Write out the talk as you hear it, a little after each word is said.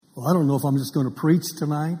Well, I don't know if I'm just going to preach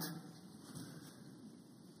tonight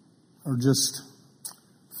or just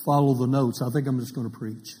follow the notes. I think I'm just going to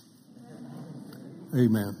preach.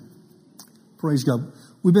 Amen. Praise God.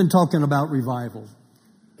 We've been talking about revival.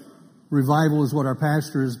 Revival is what our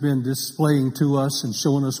pastor has been displaying to us and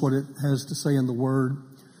showing us what it has to say in the Word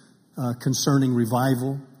concerning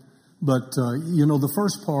revival. But, the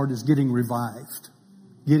first part is getting revived,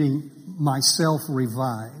 getting myself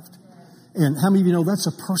revived. And how many of you know that's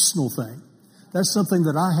a personal thing? That's something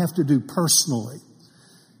that I have to do personally.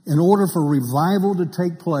 In order for revival to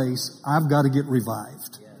take place, I've got to get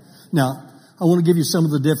revived. Now, I want to give you some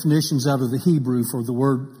of the definitions out of the Hebrew for the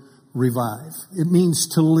word revive. It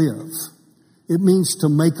means to live. It means to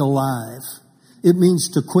make alive. It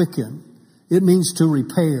means to quicken. It means to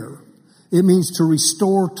repair. It means to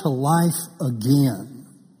restore to life again.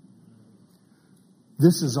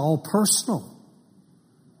 This is all personal.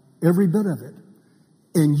 Every bit of it.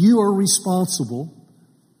 And you are responsible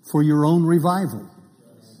for your own revival.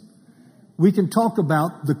 We can talk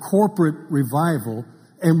about the corporate revival,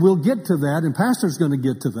 and we'll get to that, and Pastor's going to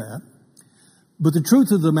get to that. But the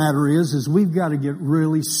truth of the matter is we've got to get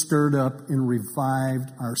really stirred up and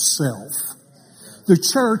revived ourselves. The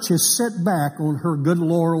church has set back on her good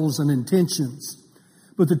laurels and intentions.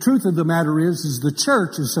 But the truth of the matter is the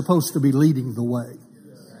church is supposed to be leading the way.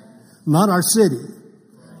 Not our city.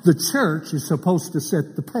 The church is supposed to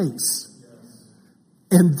set the pace.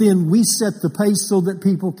 And then we set the pace so that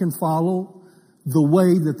people can follow the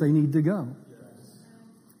way that they need to go.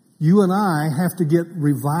 You and I have to get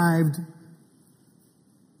revived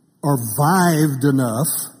or vived enough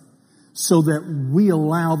so that we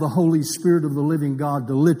allow the Holy Spirit of the living God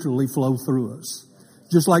to literally flow through us.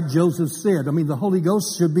 Just like Joseph said, the Holy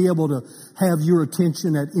Ghost should be able to have your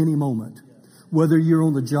attention at any moment. Whether you're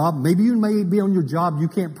on the job, maybe you may be on your job, you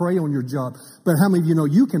can't pray on your job. But how many of you know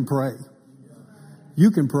you can pray? You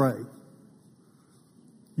can pray.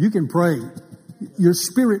 You can pray. Your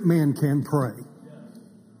spirit man can pray.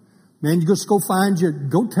 Man, you just go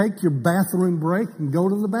take your bathroom break and go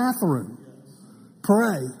to the bathroom.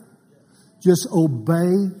 Pray. Just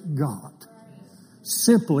obey God.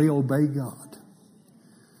 Simply obey God.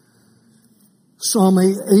 Psalm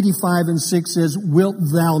 85:6 says, "Wilt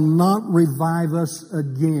thou not revive us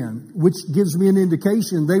again?" Which gives me an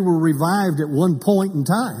indication they were revived at one point in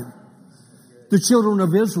time. The children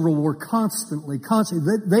of Israel were constantly.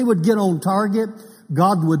 They would get on target.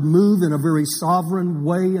 God would move in a very sovereign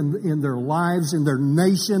way in their lives, in their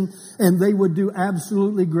nation, and they would do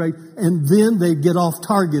absolutely great. And then they'd get off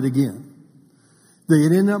target again.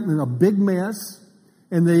 They'd end up in a big mess.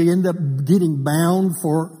 And they end up getting bound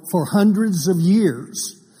for hundreds of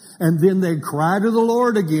years. And then they'd cry to the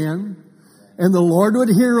Lord again. And the Lord would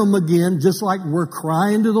hear them again, just like we're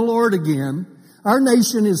crying to the Lord again. Our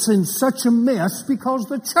nation is in such a mess because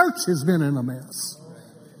the church has been in a mess.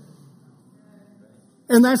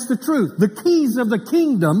 And that's the truth. The keys of the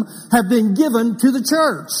kingdom have been given to the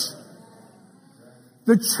church.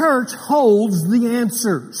 The church holds the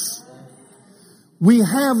answers. We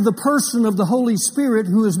have the person of the Holy Spirit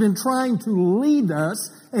who has been trying to lead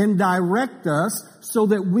us and direct us so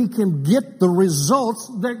that we can get the results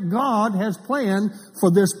that God has planned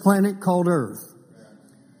for this planet called Earth.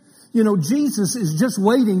 Jesus is just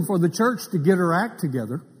waiting for the church to get her act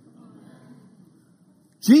together.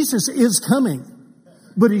 Jesus is coming,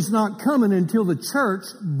 but He's not coming until the church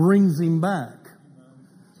brings Him back.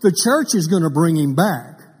 The church is going to bring Him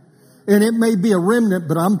back. And it may be a remnant,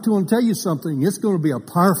 but I'm going to tell you something. It's going to be a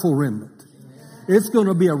powerful remnant. It's going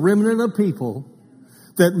to be a remnant of people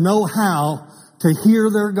that know how to hear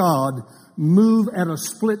their God move at a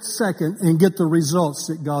split second and get the results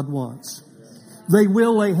that God wants. They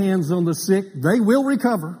will lay hands on the sick. They will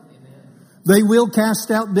recover. They will cast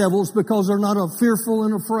out devils because they're not fearful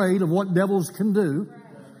and afraid of what devils can do.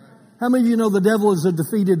 How many of you know the devil is a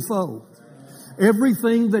defeated foe?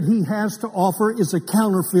 Everything that he has to offer is a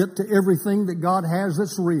counterfeit to everything that God has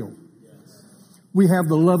that's real. We have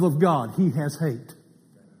the love of God. He has hate.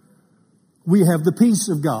 We have the peace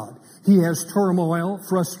of God. He has turmoil,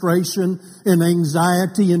 frustration, and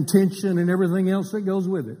anxiety and tension and everything else that goes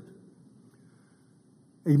with it.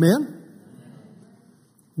 Amen?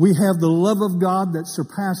 We have the love of God that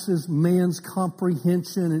surpasses man's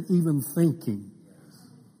comprehension and even thinking.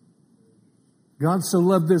 God so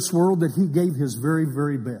loved this world that He gave His very,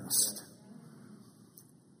 very best.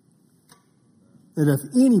 That if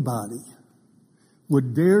anybody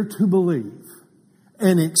would dare to believe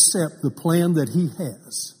and accept the plan that He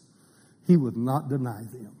has, He would not deny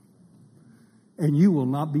them. And you will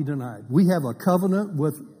not be denied. We have a covenant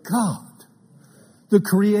with God, the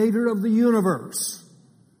Creator of the universe.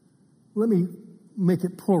 Let me make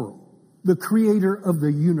it plural. The creator of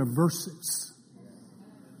the universes.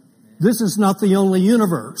 This is not the only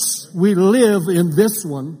universe. We live in this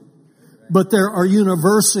one, but there are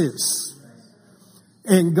universes.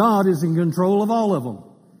 And God is in control of all of them.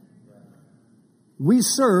 We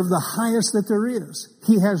serve the highest that there is.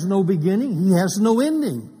 He has no beginning. He has no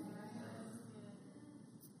ending.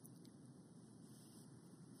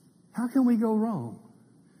 How can we go wrong?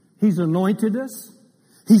 He's anointed us.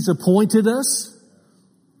 He's appointed us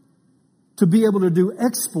to be able to do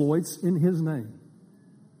exploits in His name.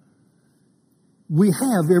 We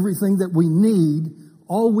have everything that we need.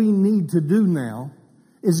 All we need to do now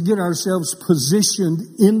is get ourselves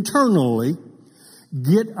positioned internally,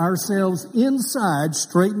 get ourselves inside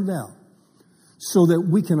straightened out so that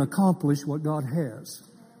we can accomplish what God has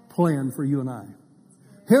planned for you and I.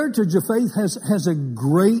 Heritage of Faith has a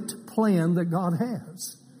great plan that God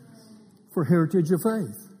has for Heritage of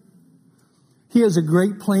Faith. He has a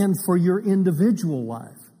great plan for your individual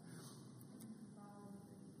life.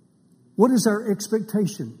 What is our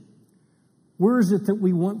expectation? Where is it that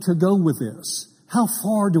we want to go with this? How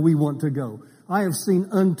far do we want to go? I have seen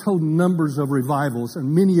untold numbers of revivals,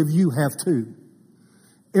 and many of you have too.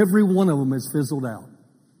 Every one of them has fizzled out.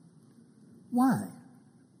 Why?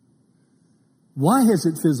 Why has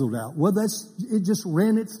it fizzled out? Well, it just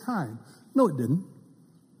ran its time. No, it didn't.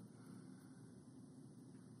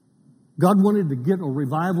 God wanted to get a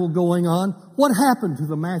revival going on. What happened to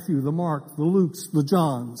the Matthew, the Mark, the Lukes, the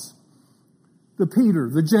Johns, the Peter,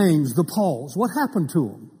 the James, the Pauls? What happened to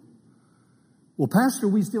them? Well, Pastor,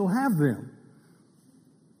 we still have them.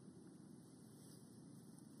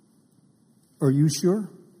 Are you sure?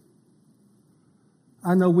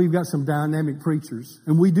 I know we've got some dynamic preachers,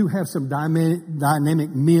 and we do have some dynamic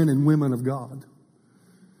men and women of God.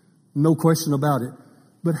 No question about it.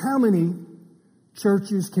 But how many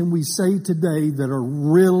churches can we say today that are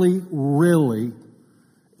really, really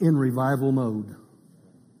in revival mode?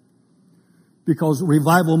 Because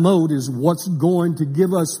revival mode is what's going to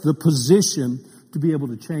give us the position to be able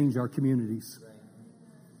to change our communities.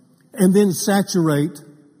 And then saturate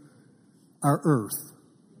our earth.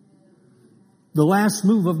 The last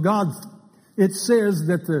move of God, it says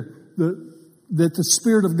that the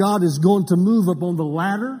Spirit of God is going to move upon the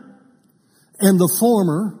latter and the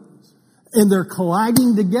former, and they're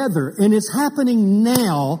colliding together. And it's happening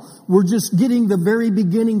now. We're just getting the very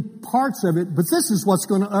beginning parts of it, but this is what's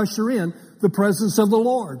going to usher in the presence of the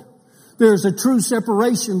Lord. There's a true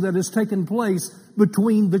separation that has taken place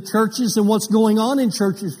between the churches and what's going on in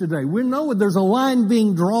churches today. We know there's a line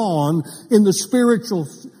being drawn in the spiritual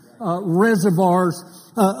reservoirs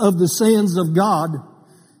of the sands of God,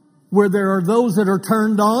 where there are those that are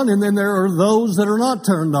turned on and then there are those that are not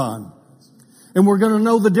turned on. And we're going to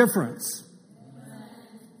know the difference.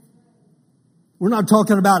 We're not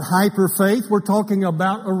talking about hyper faith. We're talking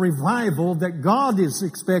about a revival that God is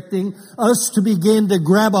expecting us to begin to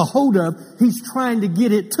grab a hold of. He's trying to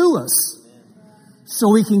get it to us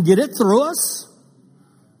so He can get it through us,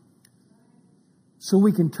 so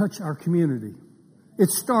we can touch our community. It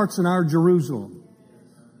starts in our Jerusalem.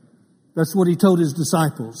 That's what He told His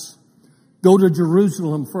disciples. Go to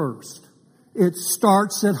Jerusalem first. It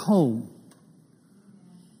starts at home.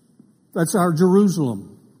 That's our Jerusalem.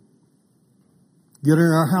 Getting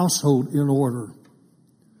our household in order.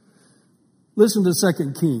 Listen to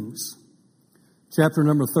 2 Kings, chapter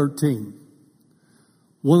number 13.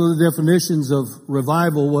 One of the definitions of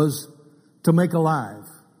revival was to make alive.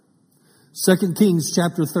 2 Kings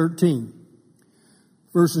chapter 13,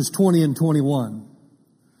 verses 20 and 21.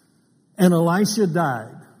 And Elisha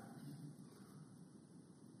died.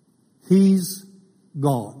 He's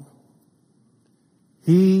gone.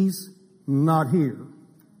 He's not here.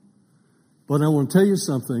 But I want to tell you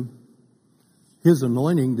something. His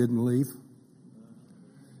anointing didn't leave.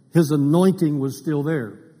 His anointing was still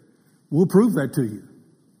there. We'll prove that to you.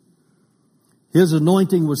 His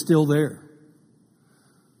anointing was still there.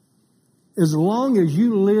 As long as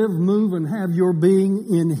you live, move, and have your being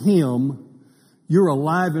in Him, you're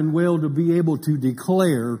alive and well to be able to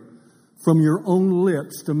declare from your own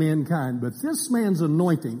lips to mankind. But this man's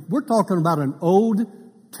anointing, we're talking about an Old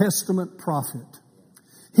Testament prophet.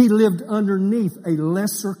 He lived underneath a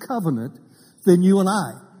lesser covenant than you and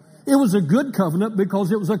I. It was a good covenant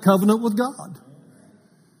because it was a covenant with God.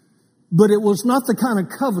 But it was not the kind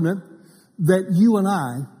of covenant that you and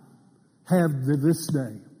I have to this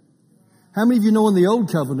day. How many of you know in the Old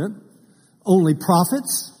Covenant, only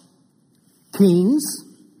prophets, kings,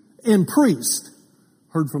 and priests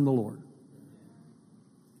heard from the Lord?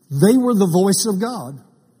 They were the voice of God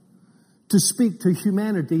to speak to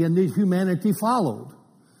humanity, and the humanity followed.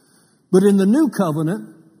 But in the new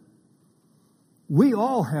covenant, we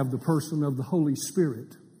all have the person of the Holy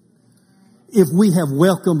Spirit. If we have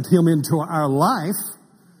welcomed Him into our life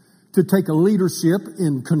to take a leadership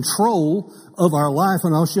in control of our life,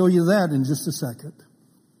 and I'll show you that in just a second.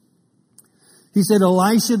 He said,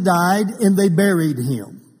 Elisha died and they buried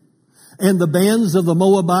him. And the bands of the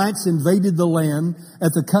Moabites invaded the land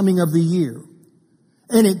at the coming of the year.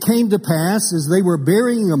 And it came to pass, as they were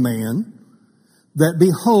burying a man, that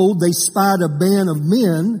behold, they spied a band of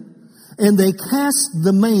men, and they cast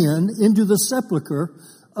the man into the sepulchre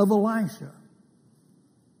of Elisha.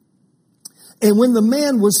 And when the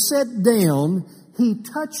man was set down, he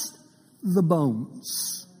touched the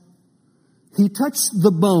bones. He touched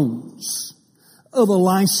the bones of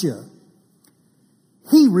Elisha.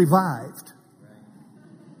 He revived.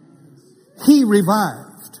 He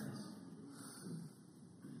revived.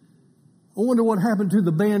 I wonder what happened to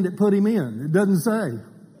the band that put him in. It doesn't say.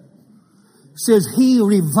 It says he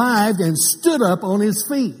revived and stood up on his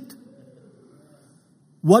feet.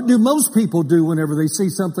 What do most people do whenever they see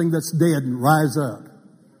something that's dead and rise up?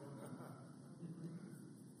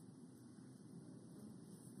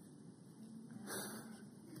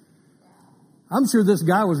 I'm sure this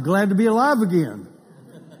guy was glad to be alive again.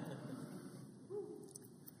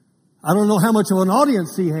 I don't know how much of an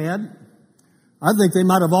audience he had. I think they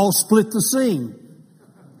might have all split the scene.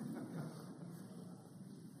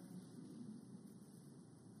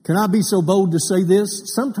 Can I be so bold to say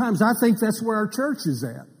this? Sometimes I think that's where our church is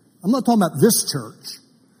at. I'm not talking about this church.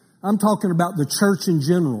 I'm talking about the church in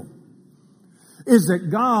general. Is that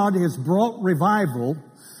God has brought revival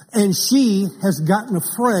and she has gotten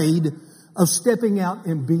afraid of stepping out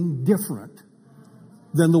and being different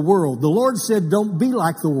than the world. The Lord said, don't be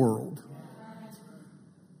like the world.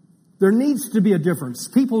 There needs to be a difference.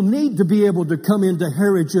 People need to be able to come into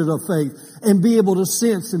heritage of faith and be able to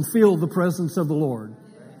sense and feel the presence of the Lord.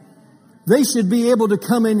 They should be able to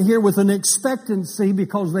come in here with an expectancy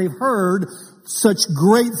because they've heard such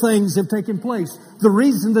great things have taken place. The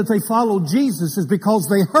reason that they followed Jesus is because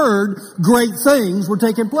they heard great things were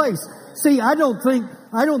taking place. See, I don't think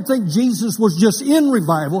Jesus was just in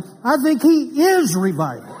revival. I think He is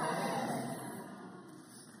revival.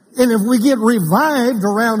 And if we get revived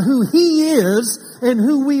around who He is and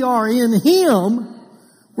who we are in Him,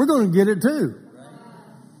 we're going to get it too.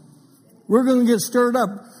 We're going to get stirred up.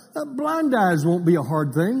 Blind eyes won't be a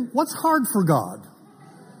hard thing. What's hard for God?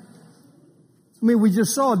 I mean, we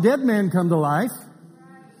just saw a dead man come to life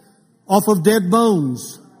off of dead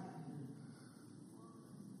bones.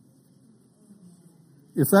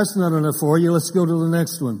 If that's not enough for you, let's go to the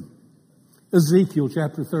next one. Ezekiel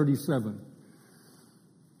chapter 37.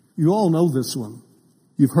 You all know this one.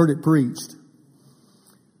 You've heard it preached.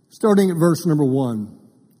 Starting at verse number 1.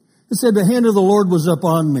 It said, the hand of the Lord was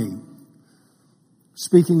upon me.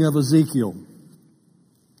 Speaking of Ezekiel.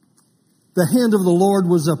 The hand of the Lord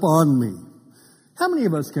was upon me. How many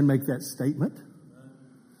of us can make that statement?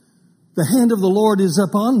 The hand of the Lord is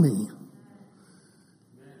upon me.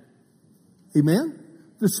 Amen?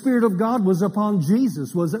 The Spirit of God was upon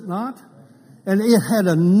Jesus, was it not? And it had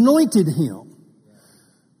anointed Him.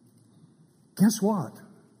 Guess what?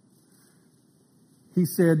 He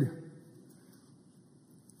said,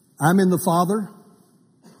 I'm in the Father,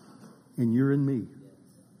 and you're in me.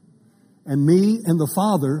 And me and the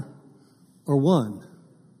Father are one.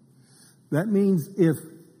 That means if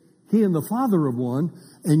He and the Father are one,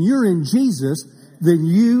 and you're in Jesus, then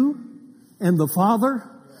you and the Father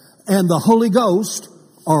and the Holy Ghost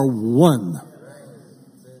are one.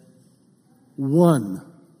 One.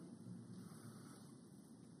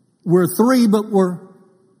 They're three, but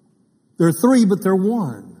they're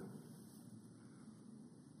one.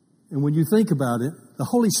 And when you think about it, the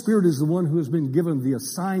Holy Spirit is the one who has been given the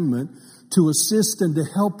assignment to assist and to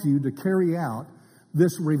help you to carry out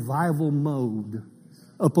this revival mode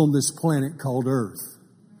upon this planet called Earth.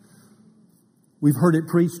 We've heard it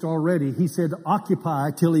preached already. He said,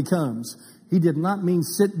 occupy till He comes. He did not mean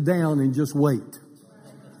sit down and just wait.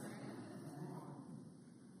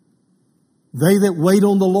 They that wait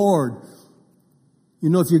on the Lord. You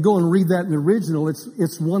know, if you go and read that in the original,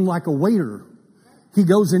 it's one like a waiter. He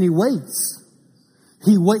goes and he waits.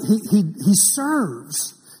 He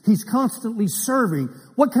serves. He's constantly serving.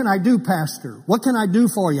 What can I do, Pastor? What can I do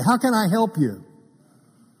for you? How can I help you?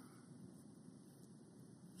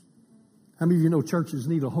 How many of you know churches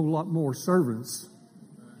need a whole lot more servants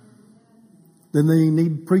than they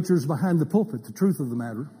need preachers behind the pulpit, the truth of the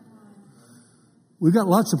matter? We've got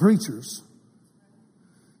lots of preachers,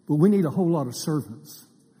 but we need a whole lot of servants.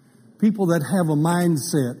 People that have a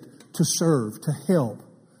mindset to serve, to help,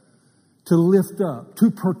 to lift up, to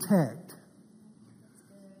protect.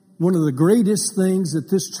 One of the greatest things that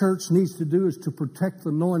this church needs to do is to protect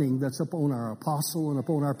the anointing that's upon our apostle and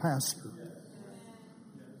upon our pastor.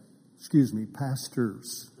 Excuse me,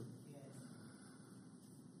 pastors.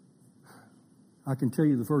 I can tell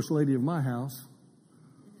you the first lady of my house,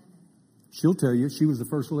 she'll tell you she was the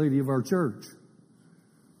first lady of our church.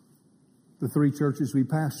 The 3 churches we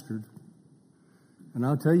pastored. And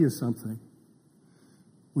I'll tell you something.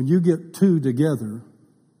 When you get 2 together,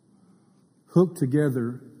 hooked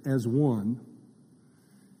together as one,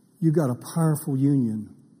 you got a powerful union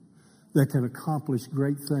that can accomplish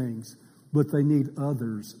great things, but they need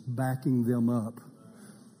others backing them up.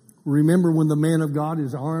 Remember when the man of God,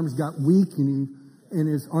 his arms got weak and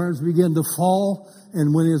his arms began to fall,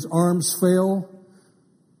 and when his arms fell,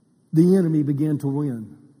 the enemy began to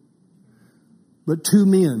win. But 2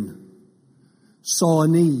 men saw a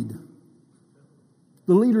need.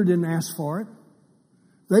 The leader didn't ask for it.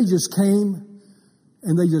 They just came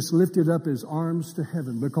and they just lifted up his arms to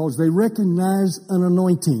heaven because they recognized an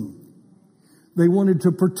anointing. They wanted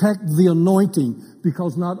to protect the anointing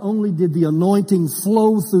because not only did the anointing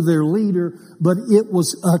flow through their leader, but it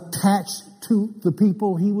was attached to the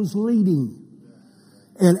people he was leading.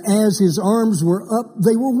 And as his arms were up,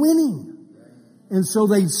 they were winning. And so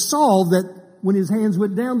they saw that when his hands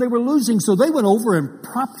went down, they were losing. So they went over and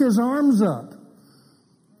propped his arms up.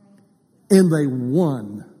 And they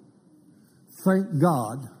won. Thank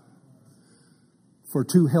God for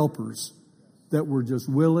 2 helpers that were just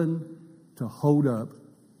willing to hold up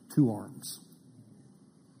 2 arms.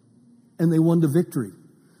 And they won the victory.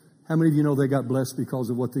 How many of you know they got blessed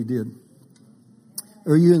because of what they did?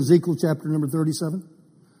 Are you in Ezekiel chapter number 37?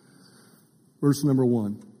 Verse number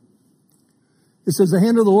 1. It says, the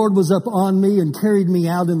hand of the Lord was up on me and carried me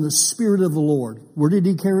out in the spirit of the Lord. Where did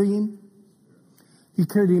he carry him? He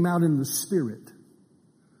carried him out in the spirit.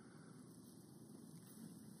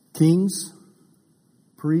 Kings,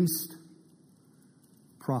 priests,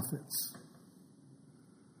 prophets.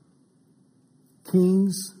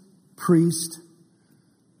 Kings, priests,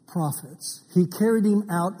 prophets. He carried him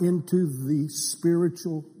out into the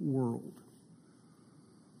spiritual world.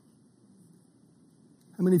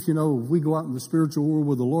 How many of you know if we go out in the spiritual world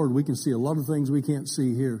with the Lord, we can see a lot of things we can't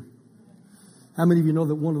see here? How many of you know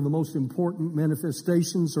that one of the most important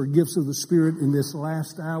manifestations or gifts of the Spirit in this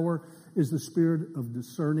last hour is the spirit of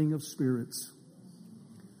discerning of spirits?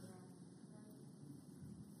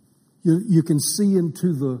 You can see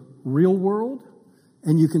into the real world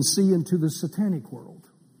and you can see into the satanic world.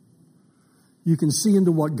 You can see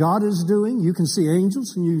into what God is doing. You can see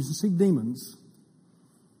angels and you can see demons.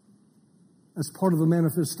 That's part of the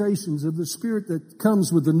manifestations of the Spirit that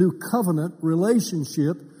comes with the new covenant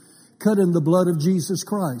relationship cut in the blood of Jesus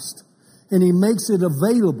Christ. And He makes it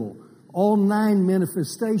available. All 9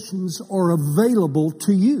 manifestations are available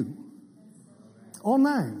to you. All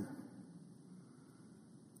 9.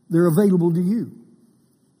 They're available to you.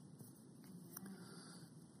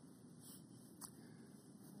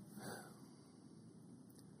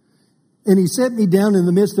 And He set me down in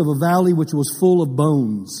the midst of a valley which was full of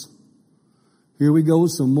bones. Here we go,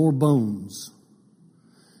 some more bones.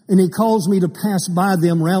 And He caused me to pass by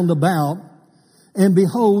them round about. And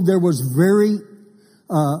behold, there was very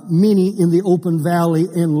many in the open valley,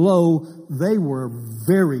 and lo, they were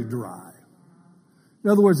very dry. In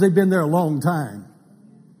other words, they'd been there a long time.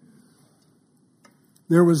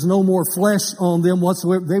 There was no more flesh on them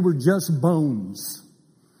whatsoever. They were just bones.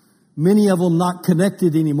 Many of them not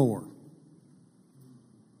connected anymore.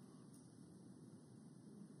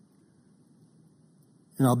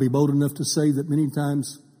 And I'll be bold enough to say that many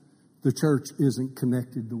times the church isn't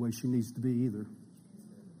connected the way she needs to be either.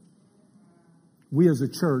 We as a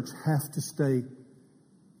church have to stay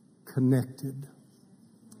connected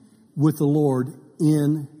with the Lord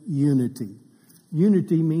in unity.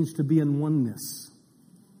 Unity means to be in oneness.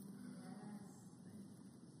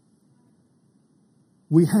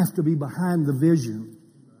 We have to be behind the vision.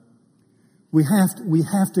 We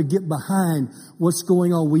have to get behind what's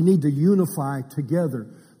going on. We need to unify together.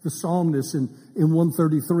 The psalmist in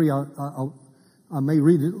 133, I may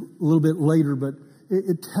read it a little bit later, but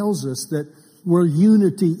it tells us that where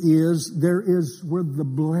unity is, there is where the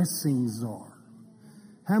blessings are.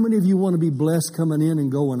 How many of you want to be blessed coming in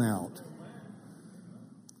and going out?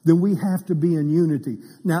 Then we have to be in unity.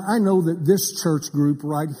 Now, I know that this church group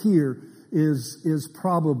right here is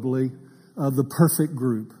probably the perfect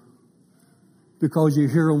group because you're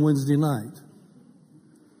here on Wednesday night.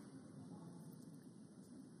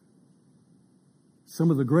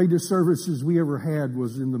 Some of the greatest services we ever had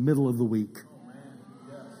was in the middle of the week.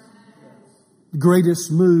 The greatest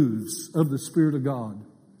moves of the Spirit of God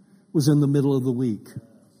was in the middle of the week.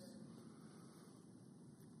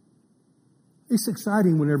 It's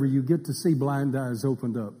exciting whenever you get to see blind eyes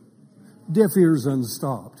opened up, deaf ears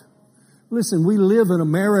unstopped. Listen, we live in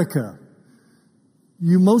America.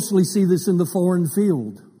 You mostly see this in the foreign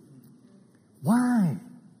field. Why?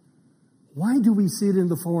 Why do we see it in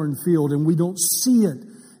the foreign field and we don't see it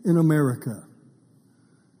in America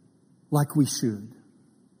like we should?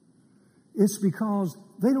 It's because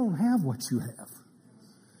they don't have what you have.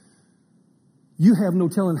 You have no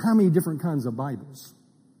telling how many different kinds of Bibles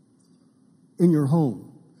in your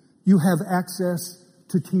home. You have access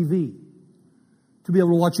to TV to be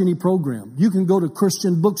able to watch any program. You can go to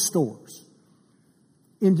Christian bookstores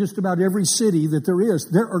in just about every city that there is.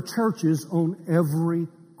 There are churches on every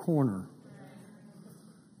corner.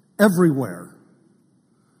 Everywhere.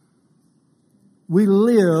 We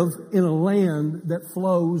live in a land that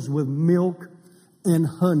flows with milk and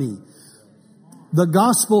honey. The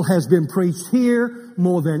gospel has been preached here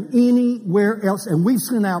more than anywhere else, and we've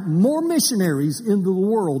sent out more missionaries into the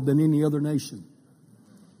world than any other nation.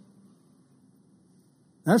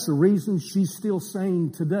 That's the reason she's still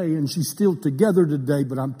sane today and she's still together today.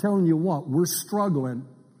 But I'm telling you what, we're struggling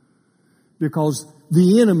because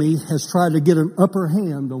the enemy has tried to get an upper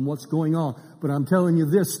hand on what's going on. But I'm telling you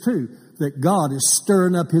this too, that God is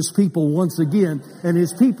stirring up His people once again, and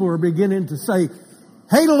His people are beginning to say,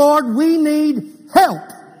 hey Lord, we need help.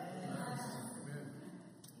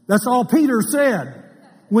 That's all Peter said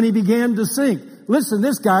when he began to sink. Listen,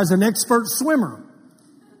 this guy's an expert swimmer.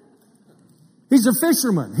 He's a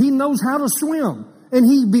fisherman. He knows how to swim. And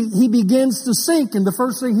he begins to sink. And the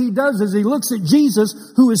first thing he does is he looks at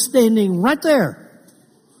Jesus, who is standing right there.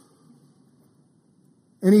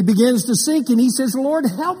 And he begins to sink and he says, Lord,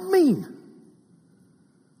 help me.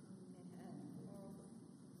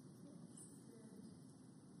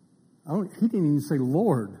 He didn't even say,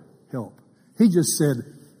 Lord, help. He just said,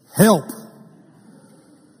 help.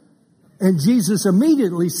 And Jesus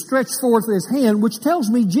immediately stretched forth His hand, which tells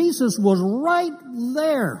me Jesus was right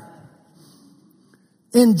there.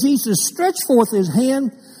 And Jesus stretched forth His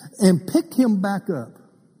hand and picked him back up.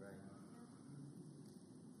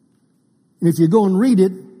 And if you go and read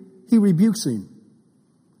it, He rebukes him.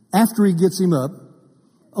 After He gets him up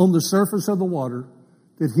on the surface of the water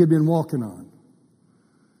that He had been walking on.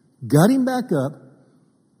 Got him back up.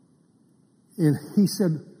 And He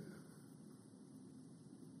said,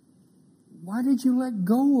 why did you let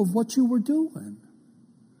go of what you were doing?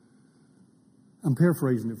 I'm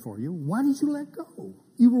paraphrasing it for you. Why did you let go?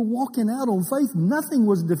 You were walking out on faith. Nothing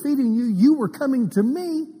was defeating you. You were coming to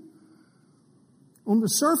me on the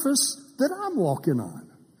surface that I'm walking on.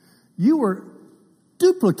 You were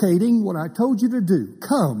duplicating what I told you to do.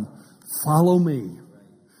 Come, follow me.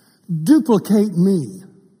 Duplicate me.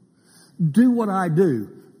 Do what I do.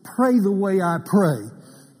 Pray the way I pray.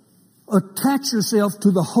 Attach yourself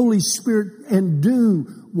to the Holy Spirit and do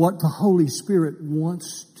what the Holy Spirit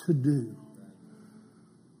wants to do.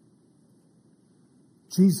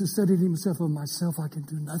 Jesus said it Himself, of myself I can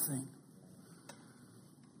do nothing.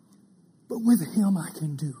 But with Him I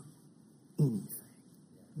can do anything.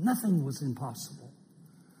 Nothing was impossible.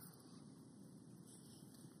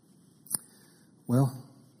 Well,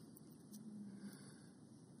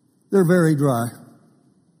 they're very dry.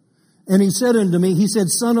 And He said unto me, He said,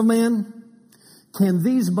 Son of man, can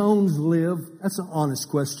these bones live? That's an honest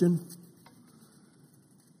question.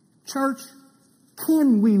 Church,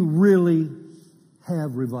 can we really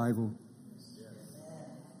have revival?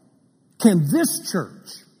 Can this church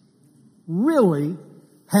really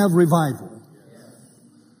have revival?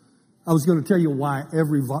 I was going to tell you why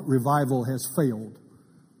every revival has failed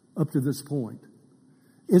up to this point.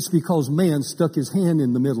 It's because man stuck his hand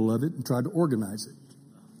in the middle of it and tried to organize it.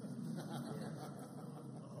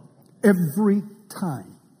 Every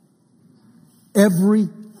time,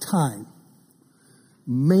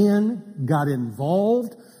 man got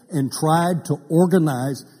involved and tried to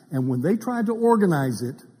organize. And when they tried to organize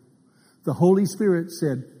it, the Holy Spirit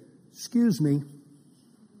said, excuse me,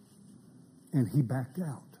 and He backed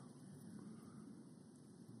out.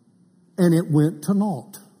 And it went to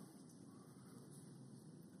naught.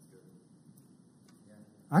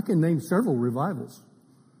 I can name several revivals.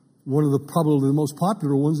 One of the probably the most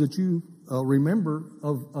popular ones that you remember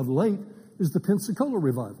of late is the Pensacola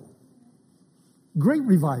revival. Great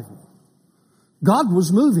revival. God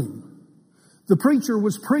was moving. The preacher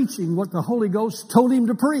was preaching what the Holy Ghost told him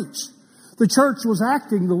to preach. The church was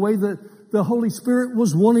acting the way that the Holy Spirit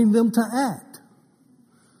was wanting them to act.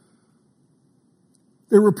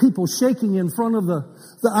 There were people shaking in front of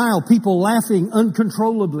the aisle, people laughing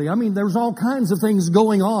uncontrollably. I mean, there's all kinds of things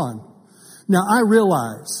going on. Now, I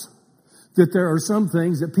realize that there are some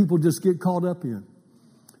things that people just get caught up in.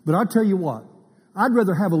 But I'll tell you what, I'd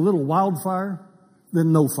rather have a little wildfire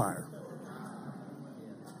than no fire.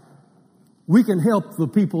 We can help the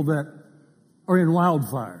people that are in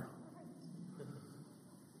wildfire.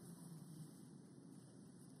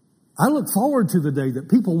 I look forward to the day that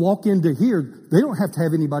people walk into here. They don't have to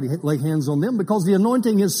have anybody lay hands on them because the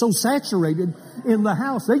anointing is so saturated in the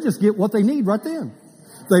house. They just get what they need right then.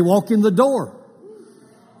 They walk in the door.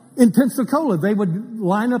 In Pensacola, they would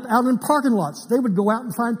line up out in parking lots. They would go out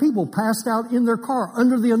and find people passed out in their car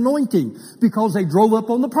under the anointing because they drove up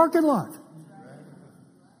on the parking lot.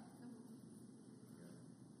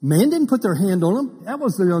 Man didn't put their hand on them. That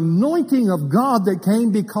was the anointing of God that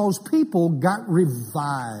came because people got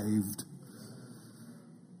revived.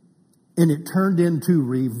 And it turned into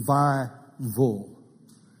revival,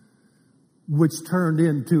 which turned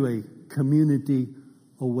into a community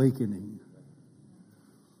awakening.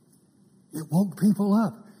 It woke people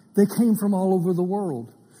up. They came from all over the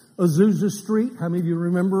world. Azusa Street, how many of you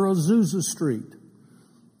remember Azusa Street?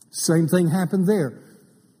 Same thing happened there.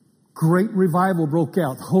 Great revival broke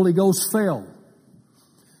out. The Holy Ghost fell.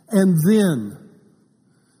 And then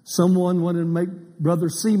someone wanted to make Brother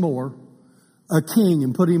Seymour a king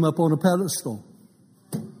and put him up on a pedestal.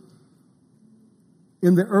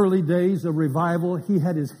 In the early days of revival, he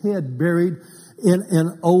had his head buried in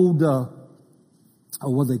an old,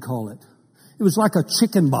 what do they call it? It was like a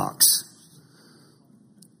chicken box.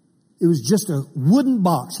 It was just a wooden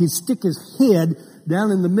box. He'd stick his head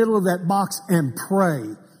down in the middle of that box and pray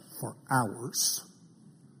for hours.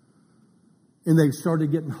 And they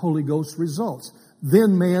started getting Holy Ghost results.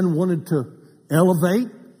 Then man wanted to elevate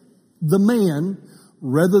the man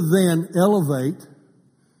rather than elevate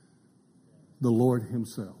the Lord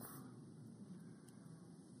himself.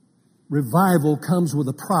 Revival comes with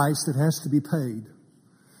a price that has to be paid.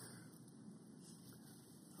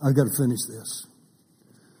 I've got to finish this.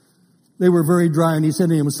 They were very dry, and he said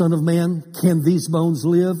to him, Son of man, can these bones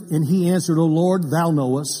live? And he answered, O Lord, thou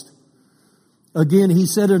knowest. Again, he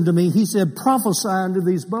said unto me, he said, prophesy unto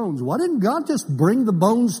these bones. Why didn't God just bring the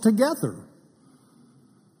bones together?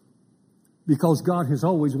 Because God has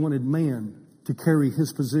always wanted man to carry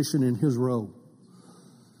his position in his role.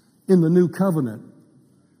 In the new covenant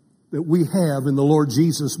that we have in the Lord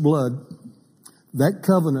Jesus' blood, that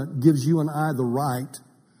covenant gives you and I the right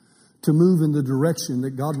to move in the direction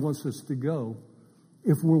that God wants us to go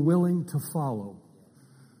if we're willing to follow.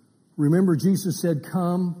 Remember, Jesus said,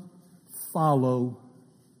 come, follow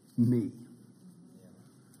me.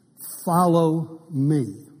 Follow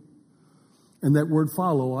me. And that word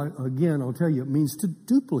follow, again, I'll tell you, it means to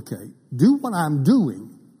duplicate. Do what I'm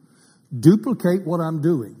doing. Duplicate what I'm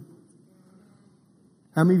doing.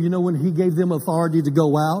 How many of you know when he gave them authority to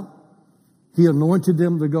go out, he anointed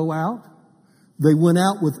them to go out? They went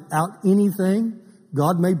out without anything.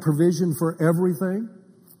 God made provision for everything.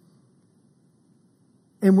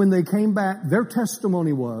 And when they came back, their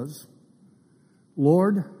testimony was,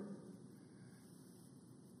 Lord,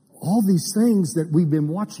 all these things that we've been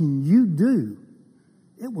watching you do,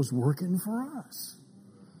 it was working for us.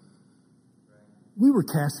 We were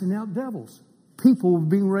casting out devils. People were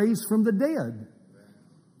being raised from the dead.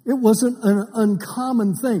 It wasn't an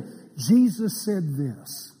uncommon thing. Jesus said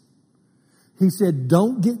this. He said,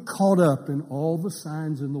 don't get caught up in all the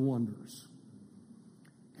signs and the wonders.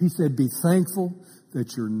 He said, be thankful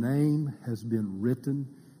that your name has been written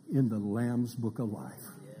in the Lamb's Book of Life.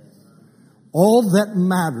 All that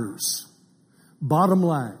matters, bottom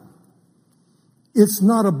line, it's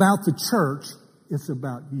not about the church, it's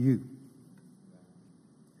about you.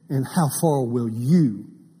 And how far will you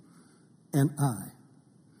and I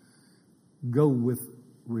go with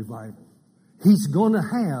revival? He's going to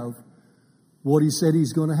have what he said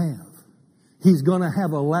he's going to have. He's going to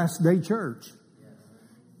have a last day church.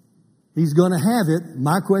 He's going to have it.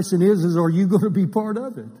 My question is are you going to be part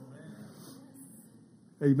of it?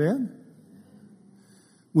 Amen.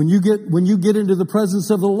 When you get into the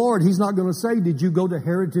presence of the Lord, he's not going to say, did you go to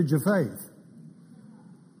Heritage of Faith?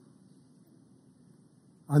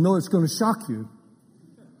 I know it's going to shock you,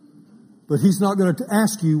 but he's not going to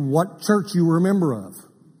ask you what church you were a member of.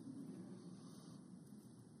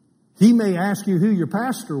 He may ask you who your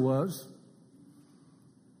pastor was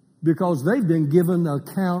because they've been given an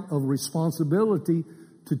account of responsibility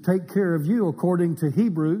to take care of you according to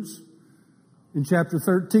Hebrews in chapter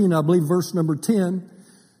 13, I believe verse number 10.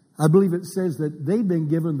 I believe it says that they've been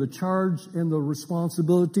given the charge and the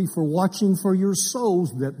responsibility for watching for your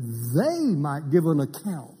souls that they might give an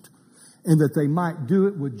account and that they might do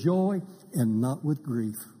it with joy and not with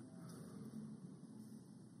grief.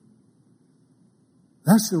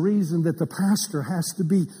 That's the reason that the pastor has to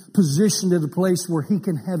be positioned at a place where he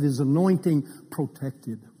can have his anointing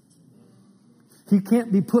protected. He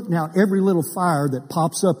can't be putting out every little fire that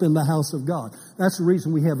pops up in the house of God. That's the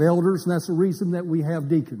reason we have elders, and that's the reason that we have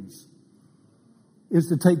deacons, is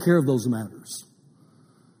to take care of those matters.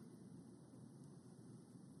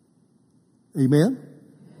 Amen?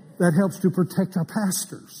 That helps to protect our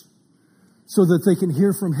pastors so that they can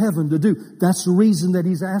hear from heaven to do. That's the reason that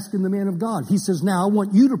he's asking the man of God. He says, now I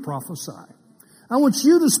want you to prophesy. I want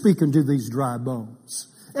you to speak into these dry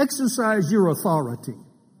bones. Exercise your authority.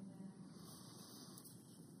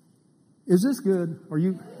 Is this good? Are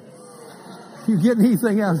you getting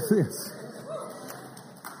anything out of this?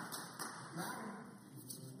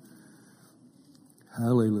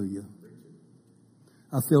 Hallelujah.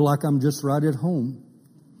 I feel like I'm just right at home.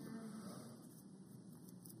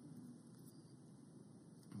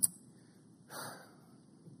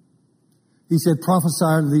 He said, prophesy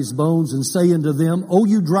unto these bones and say unto them, O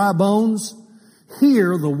you dry bones,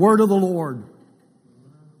 hear the word of the Lord.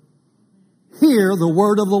 Hear the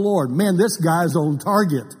word of the Lord. Man, this guy's on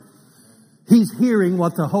target. He's hearing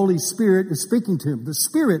what the Holy Spirit is speaking to him. The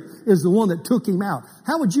Spirit is the one that took him out.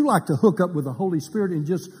 How would you like to hook up with the Holy Spirit and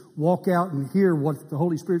just walk out and hear what the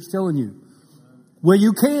Holy Spirit's telling you? Well,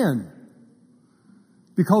 you can.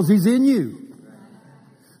 Because He's in you.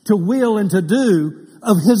 To will and to do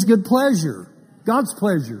of His good pleasure. God's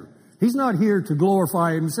pleasure. He's not here to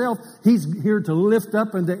glorify Himself. He's here to lift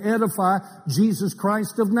up and to edify Jesus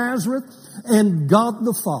Christ of Nazareth and God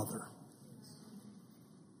the Father.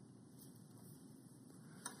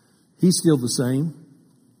 He's still the same.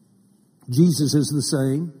 Jesus is the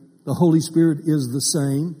same. The Holy Spirit is the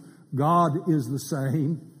same. God is the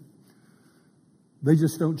same. They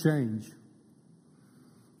just don't change.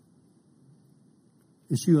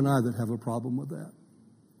 It's you and I that have a problem with that.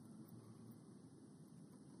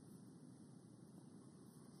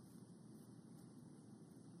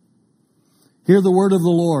 Hear the word of the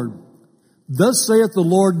Lord. Thus saith the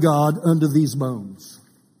Lord God unto these bones.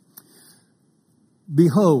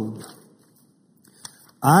 Behold,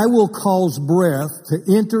 I will cause breath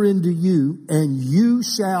to enter into you, and you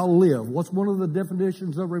shall live. What's one of the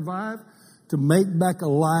definitions of revive? To make back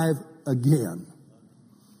alive again.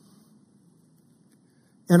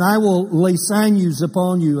 And I will lay sinews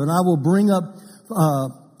upon you, and I will bring up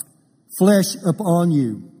flesh upon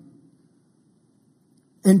you,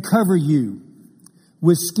 and cover you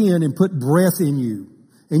with skin, and put breath in you.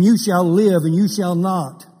 And you shall live, and you shall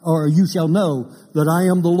not, or you shall know that I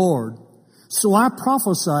am the Lord. So I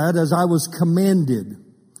prophesied as I was commanded.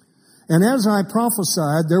 And as I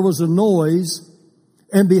prophesied, there was a noise,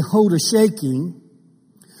 and behold, a shaking,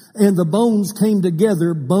 and the bones came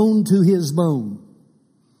together, bone to his bone.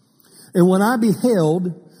 And when I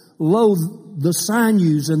beheld, lo, the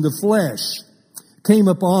sinews and the flesh came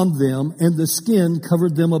upon them, and the skin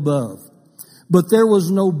covered them above. But there was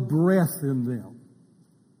no breath in them.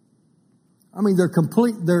 I mean,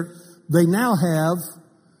 they now have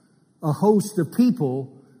a host of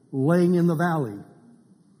people laying in the valley.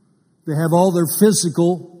 They have all their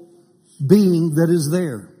physical being that is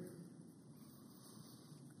there.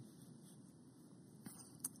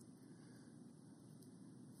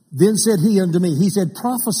 Then said he unto me, he said,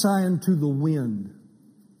 prophesy unto the wind.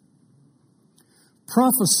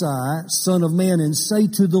 Prophesy, Son of Man, and say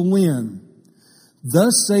to the wind,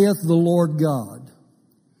 thus saith the Lord God,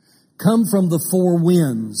 come from the four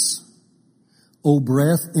winds, O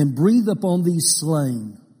breath, and breathe upon these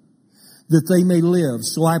slain, that they may live.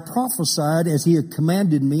 So I prophesied as he had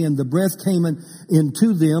commanded me, and the breath came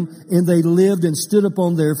into them, and they lived and stood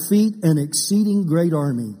upon their feet, an exceeding great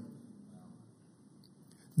army.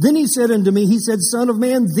 Then he said unto me, he said, Son of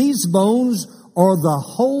man, these bones are the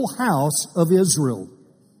whole house of Israel.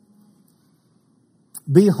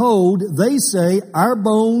 Behold, they say, our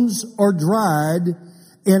bones are dried,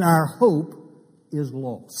 and our hope is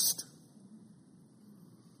lost.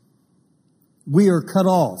 We are cut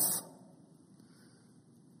off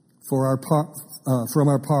from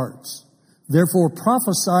our parts. Therefore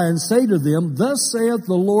prophesy and say to them, thus saith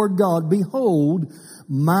the Lord God, behold,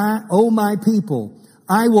 my people,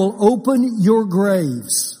 I will open your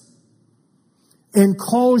graves and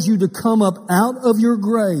cause you to come up out of your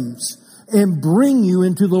graves and bring you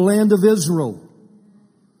into the land of Israel.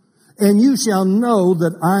 And you shall know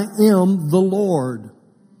that I am the Lord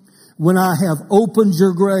when I have opened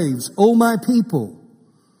your graves, O my people,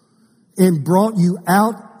 and brought you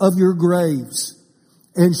out of your graves,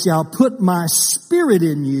 and shall put my spirit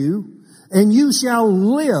in you, and you shall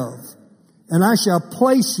live, and I shall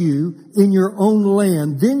place you in your own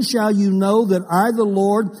land. Then shall you know that I, the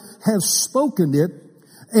Lord, have spoken it,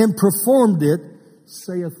 and performed it,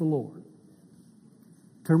 saith the Lord.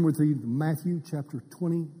 Turn with me to Matthew chapter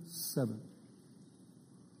 27.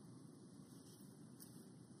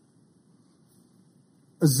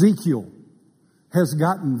 Ezekiel has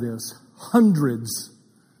gotten this hundreds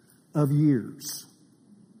of years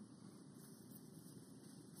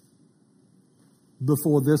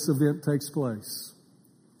before this event takes place.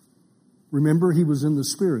 Remember, he was in the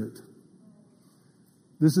Spirit.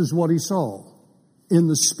 This is what he saw in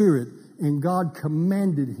the Spirit, and God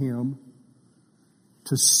commanded him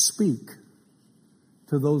to speak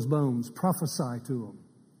to those bones, prophesy to them.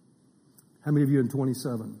 How many of you in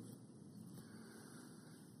 27?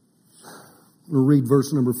 We'll read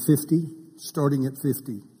verse number 50, starting at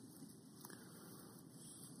 50.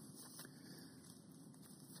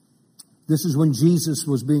 This is when Jesus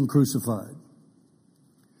was being crucified.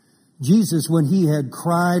 Jesus, when he had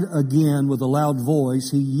cried again with a loud voice,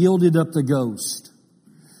 he yielded up the ghost.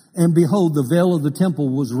 And behold, the veil of the temple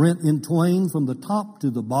was rent in twain from the top to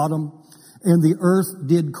the bottom, and the earth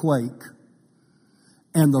did quake,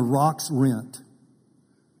 and the rocks rent.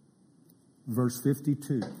 Verse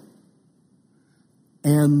 52.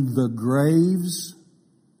 And the graves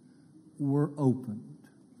were opened.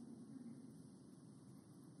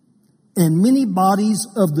 And many bodies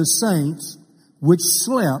of the saints which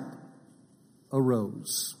slept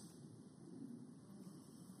arose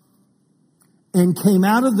and came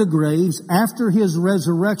out of the graves after his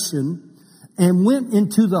resurrection and went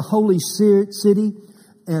into the holy city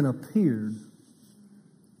and appeared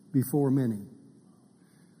before many.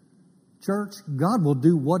 Church, God will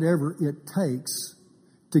do whatever it takes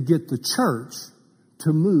to get the church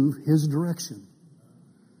to move his direction.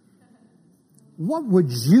 What would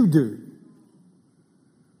you do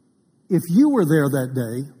if you were there that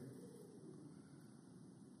day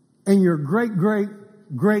and your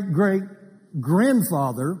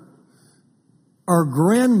great-great-great-great-grandfather or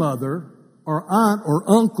grandmother or aunt or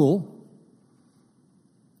uncle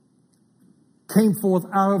came forth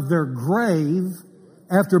out of their grave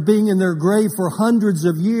after being in their grave for hundreds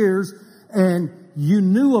of years, and you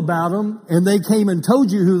knew about them and they came and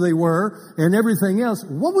told you who they were and everything else?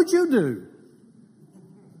 What would you do?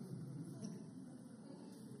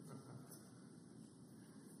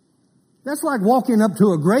 That's like walking up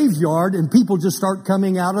to a graveyard and people just start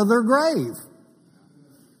coming out of their grave.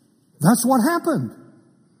 That's what happened.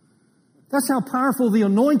 That's how powerful the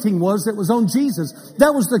anointing was that was on Jesus.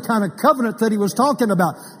 That was the kind of covenant that he was talking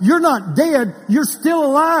about. You're not dead, you're still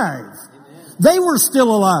alive. They were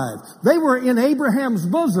still alive. They were in Abraham's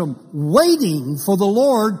bosom waiting for the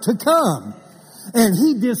Lord to come. And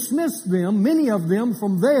he dismissed them, many of them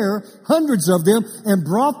from there, hundreds of them, and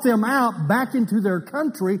brought them out back into their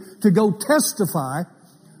country to go testify.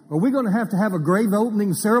 Are we going to have a grave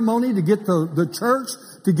opening ceremony to get the church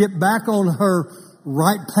to get back on her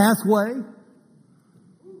right pathway?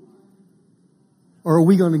 Or are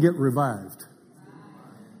we going to get revived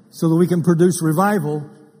so that we can produce revival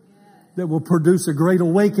that will produce a great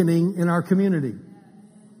awakening in our community?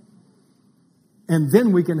 And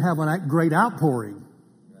then we can have a great outpouring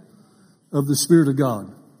of the Spirit of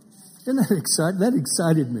God. Isn't that exciting? That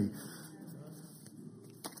excited me.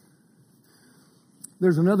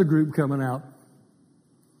 There's another group coming out.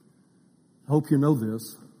 I hope you know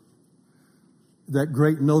this. That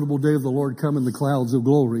great notable day of the Lord come in the clouds of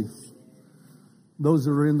glory. Those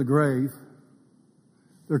that are in the grave,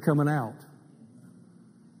 they're coming out.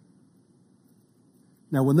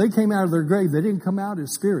 Now, when they came out of their grave, they didn't come out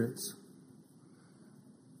as spirits.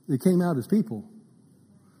 They came out as people.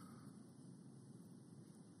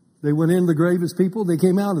 They went in the grave as people. They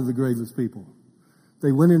came out of the grave as people.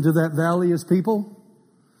 They went into that valley as people,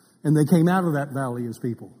 and they came out of that valley as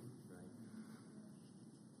people.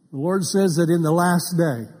 The Lord says that in the last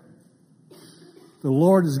day,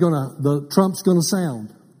 the trump's gonna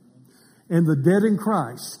sound, and the dead in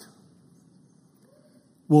Christ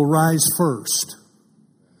will rise first.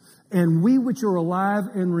 And we which are alive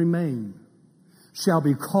and remain shall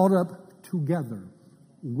be caught up together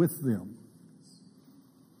with them.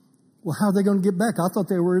 Well, how are they going to get back? I thought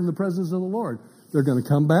they were in the presence of the Lord. They're going to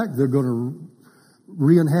come back. They're going to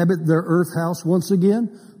re-inhabit their earth house once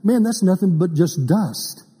again. Man, that's nothing but just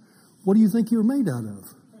dust. What do you think you're made out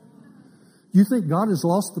of? You think God has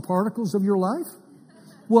lost the particles of your life?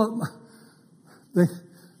 Well,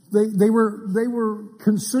 they were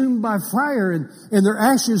consumed by fire and their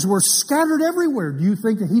ashes were scattered everywhere. Do you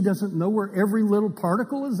think that he doesn't know where every little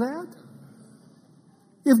particle is at?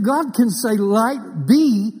 If God can say light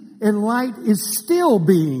be, and light is still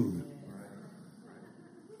being.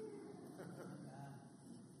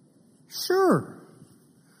 Sure.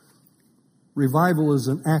 Revival is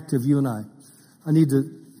an act of you and I. I need to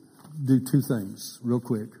do two things real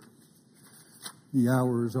quick. The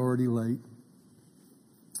hour is already late.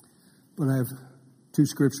 But I have two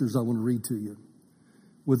scriptures I want to read to you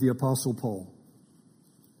with the Apostle Paul.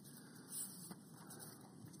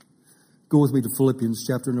 Go with me to Philippians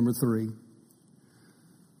chapter number 3.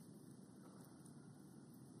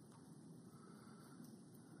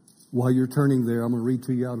 While you're turning there, I'm going to read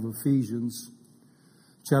to you out of Ephesians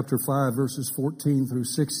chapter 5, verses 14 through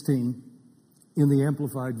 16. In the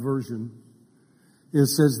Amplified Version, it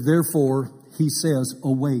says, "Therefore, he says,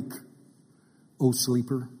 awake, O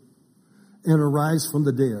sleeper, and arise from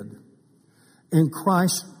the dead, and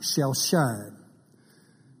Christ shall shine,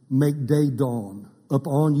 make day dawn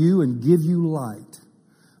upon you and give you light.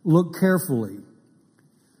 Look carefully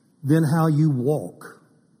then how you walk.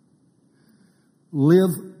 Live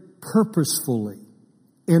purposefully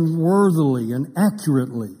and worthily and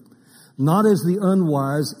accurately, not as the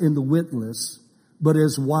unwise and the witless, but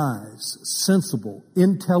as wise, sensible,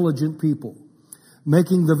 intelligent people,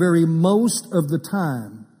 making the very most of the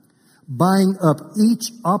time, buying up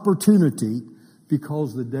each opportunity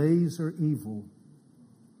because the days are evil."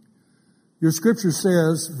 Your scripture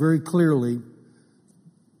says very clearly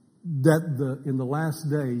that in the last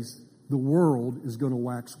days, the world is going to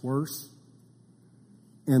wax worse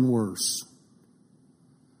and worse.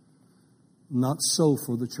 Not so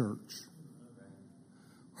for the church.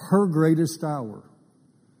 Her greatest hour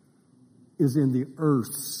is in the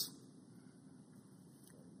earth's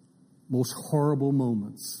most horrible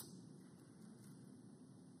moments.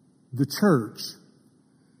 The church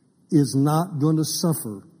is not going to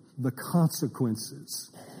suffer the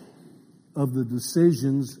consequences of the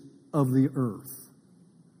decisions of the earth.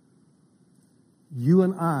 You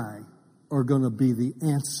and I are going to be the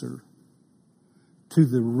answer to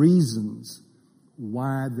the reasons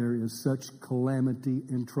why there is such calamity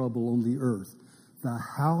and trouble on the earth. The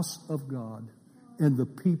house of God and the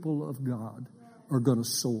people of God are going to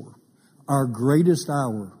soar. Our greatest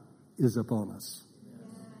hour is upon us.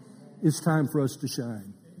 It's time for us to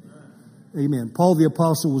shine. Amen. Paul the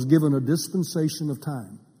Apostle was given a dispensation of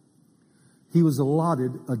time. He was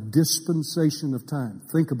allotted a dispensation of time.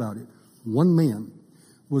 Think about it. One man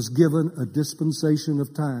was given a dispensation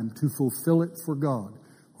of time to fulfill it for God.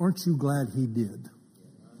 Aren't you glad he did?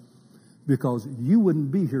 Because you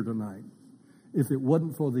wouldn't be here tonight if it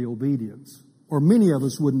wasn't for the obedience. Or many of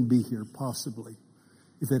us wouldn't be here, possibly,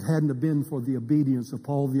 if it hadn't been for the obedience of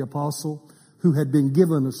Paul the Apostle, who had been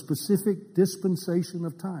given a specific dispensation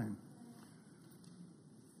of time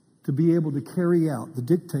to be able to carry out the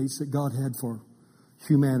dictates that God had for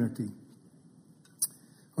humanity.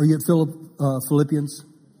 Are you at Philippians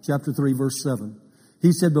chapter 3, verse 7?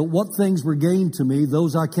 He said, "But what things were gained to me,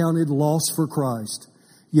 those I counted loss for Christ.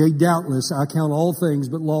 Yea, doubtless I count all things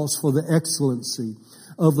but loss for the excellency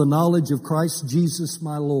of the knowledge of Christ Jesus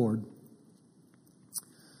my Lord,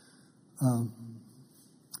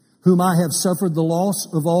 whom I have suffered the loss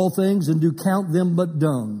of all things and do count them but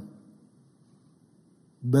dung."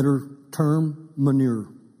 Better term, manure.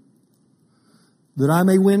 "That I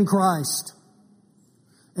may win Christ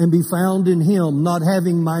and be found in him, not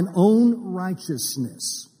having mine own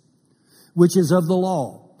righteousness, which is of the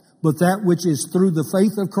law, but that which is through the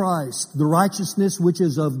faith of Christ, the righteousness which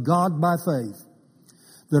is of God by faith,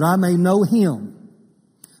 that I may know him,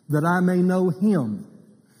 that I may know him,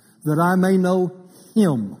 that I may know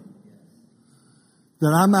him,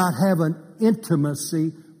 that I might have an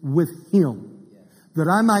intimacy with him, that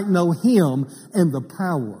I might know him and the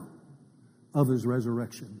power of his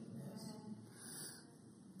resurrection.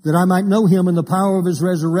 That I might know him in the power of his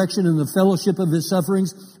resurrection and the fellowship of his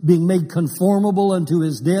sufferings, being made conformable unto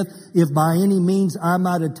his death, if by any means I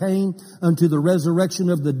might attain unto the resurrection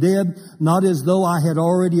of the dead, not as though I had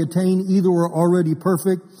already attained, either were already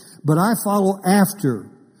perfect, but I follow after,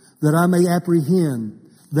 that I may apprehend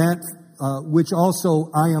that which also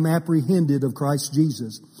I am apprehended of Christ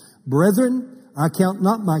Jesus. Brethren, I count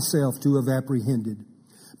not myself to have apprehended,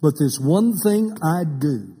 but this one thing I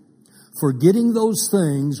do, forgetting those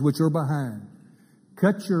things which are behind.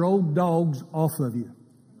 Cut your old dogs off of you.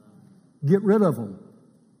 Get rid of them.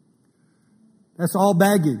 That's all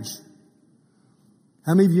baggage.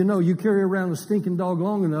 How many of you know you carry around a stinking dog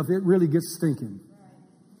long enough, it really gets stinking?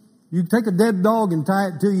 You take a dead dog and tie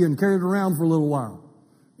it to you and carry it around for a little while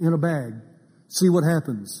in a bag. See what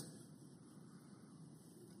happens.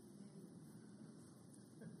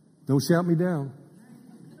 Don't shout me down.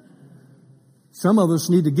 Some of us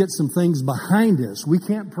need to get some things behind us. We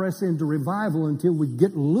can't press into revival until we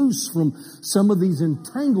get loose from some of these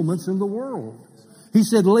entanglements in the world. He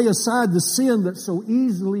said, lay aside the sin that so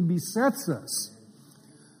easily besets us.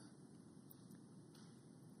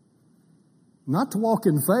 Not to walk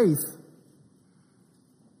in faith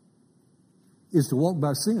is to walk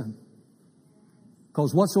by sin.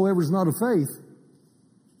 Because whatsoever is not of faith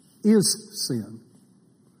is sin.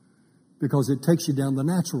 Because it takes you down the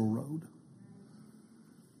natural road.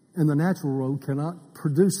 And the natural road cannot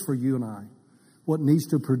produce for you and I what needs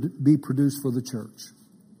to be produced for the church.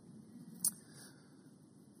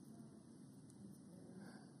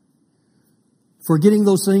 Forgetting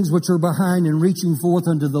those things which are behind and reaching forth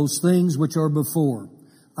unto those things which are before.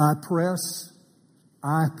 I press.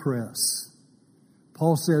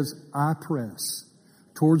 Paul says, I press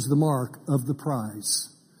towards the mark of the prize.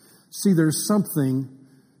 See, there's something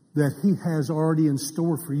that He has already in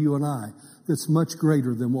store for you and I that's much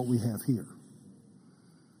greater than what we have here.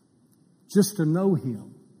 Just to know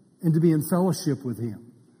Him and to be in fellowship with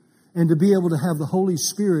Him and to be able to have the Holy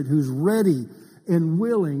Spirit who's ready and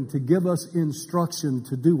willing to give us instruction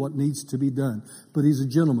to do what needs to be done. But He's a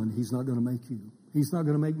gentleman. He's not going to make you. He's not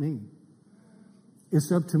going to make me.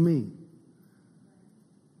 It's up to me.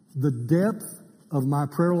 The depth of my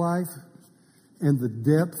prayer life and the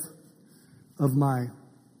depth of my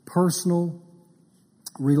personal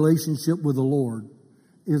relationship with the Lord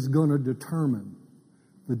is going to determine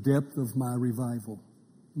the depth of my revival,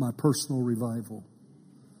 my personal revival.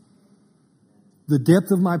 The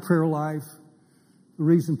depth of my prayer life, the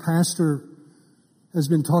reason Pastor has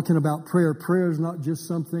been talking about prayer. Prayer is not just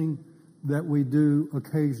something that we do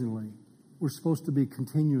occasionally. We're supposed to be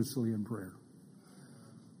continuously in prayer.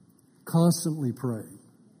 Constantly praying.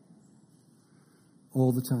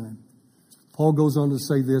 All the time. Paul goes on to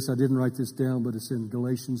say this. I didn't write this down, but it's in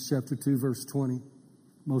Galatians chapter 2, verse 20.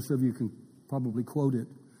 Most of you can probably quote it.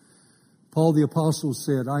 Paul the apostle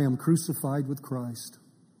said, I am crucified with Christ.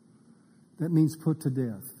 That means put to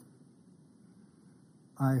death.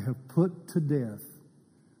 I have put to death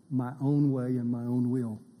my own way and my own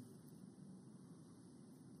will.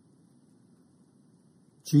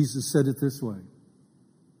 Jesus said it this way.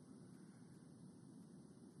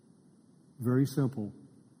 Very simple.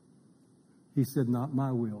 He said, not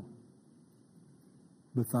my will,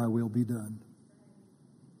 but thy will be done.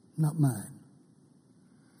 Not mine.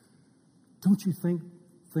 Don't you think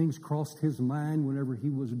things crossed His mind whenever He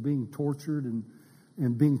was being tortured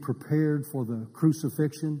and being prepared for the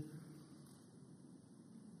crucifixion?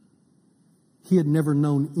 He had never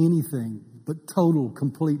known anything but total,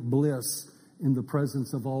 complete bliss in the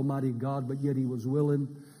presence of Almighty God, but yet He was willing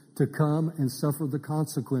to come and suffer the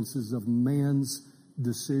consequences of man's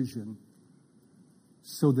decision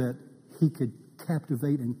so that He could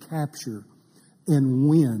captivate and capture and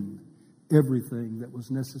win everything that was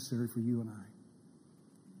necessary for you and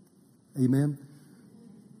I. Amen.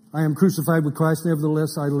 I am crucified with Christ,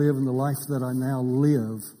 nevertheless I live, in the life that I now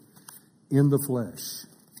live in the flesh.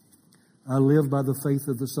 I live by the faith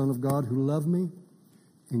of the Son of God who loved me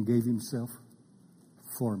and gave Himself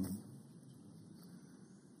for me.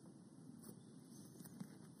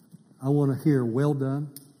 I want to hear, well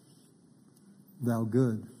done, thou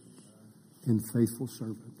good and faithful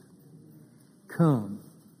servant. Come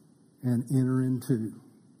and enter into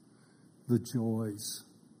the joys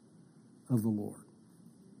of the Lord.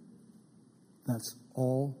 That's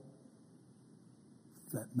all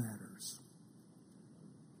that matters.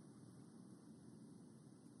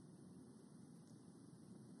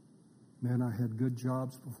 Man, I had good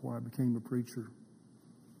jobs before I became a preacher,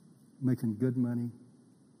 making good money.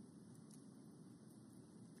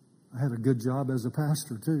 I had a good job as a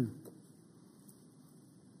pastor, too.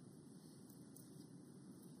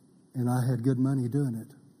 And I had good money doing it.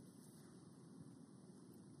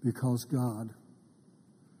 Because God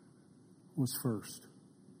was first.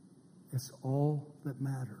 It's all that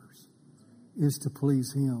matters, is to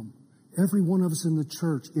please Him. Every one of us in the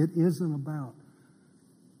church, it isn't about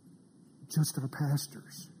just our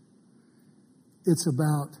pastors. It's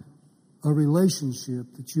about a relationship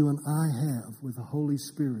that you and I have with the Holy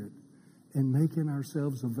Spirit and making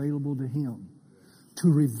ourselves available to Him to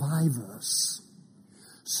revive us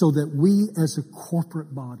so that we as a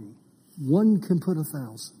corporate body, one can put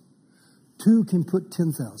 1,000, two can put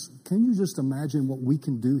 10,000. Can you just imagine what we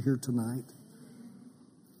can do here tonight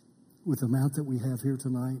with the amount that we have here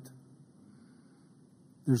tonight?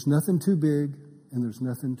 There's nothing too big and there's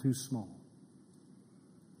nothing too small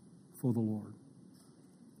for the Lord.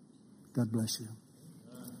 God bless you.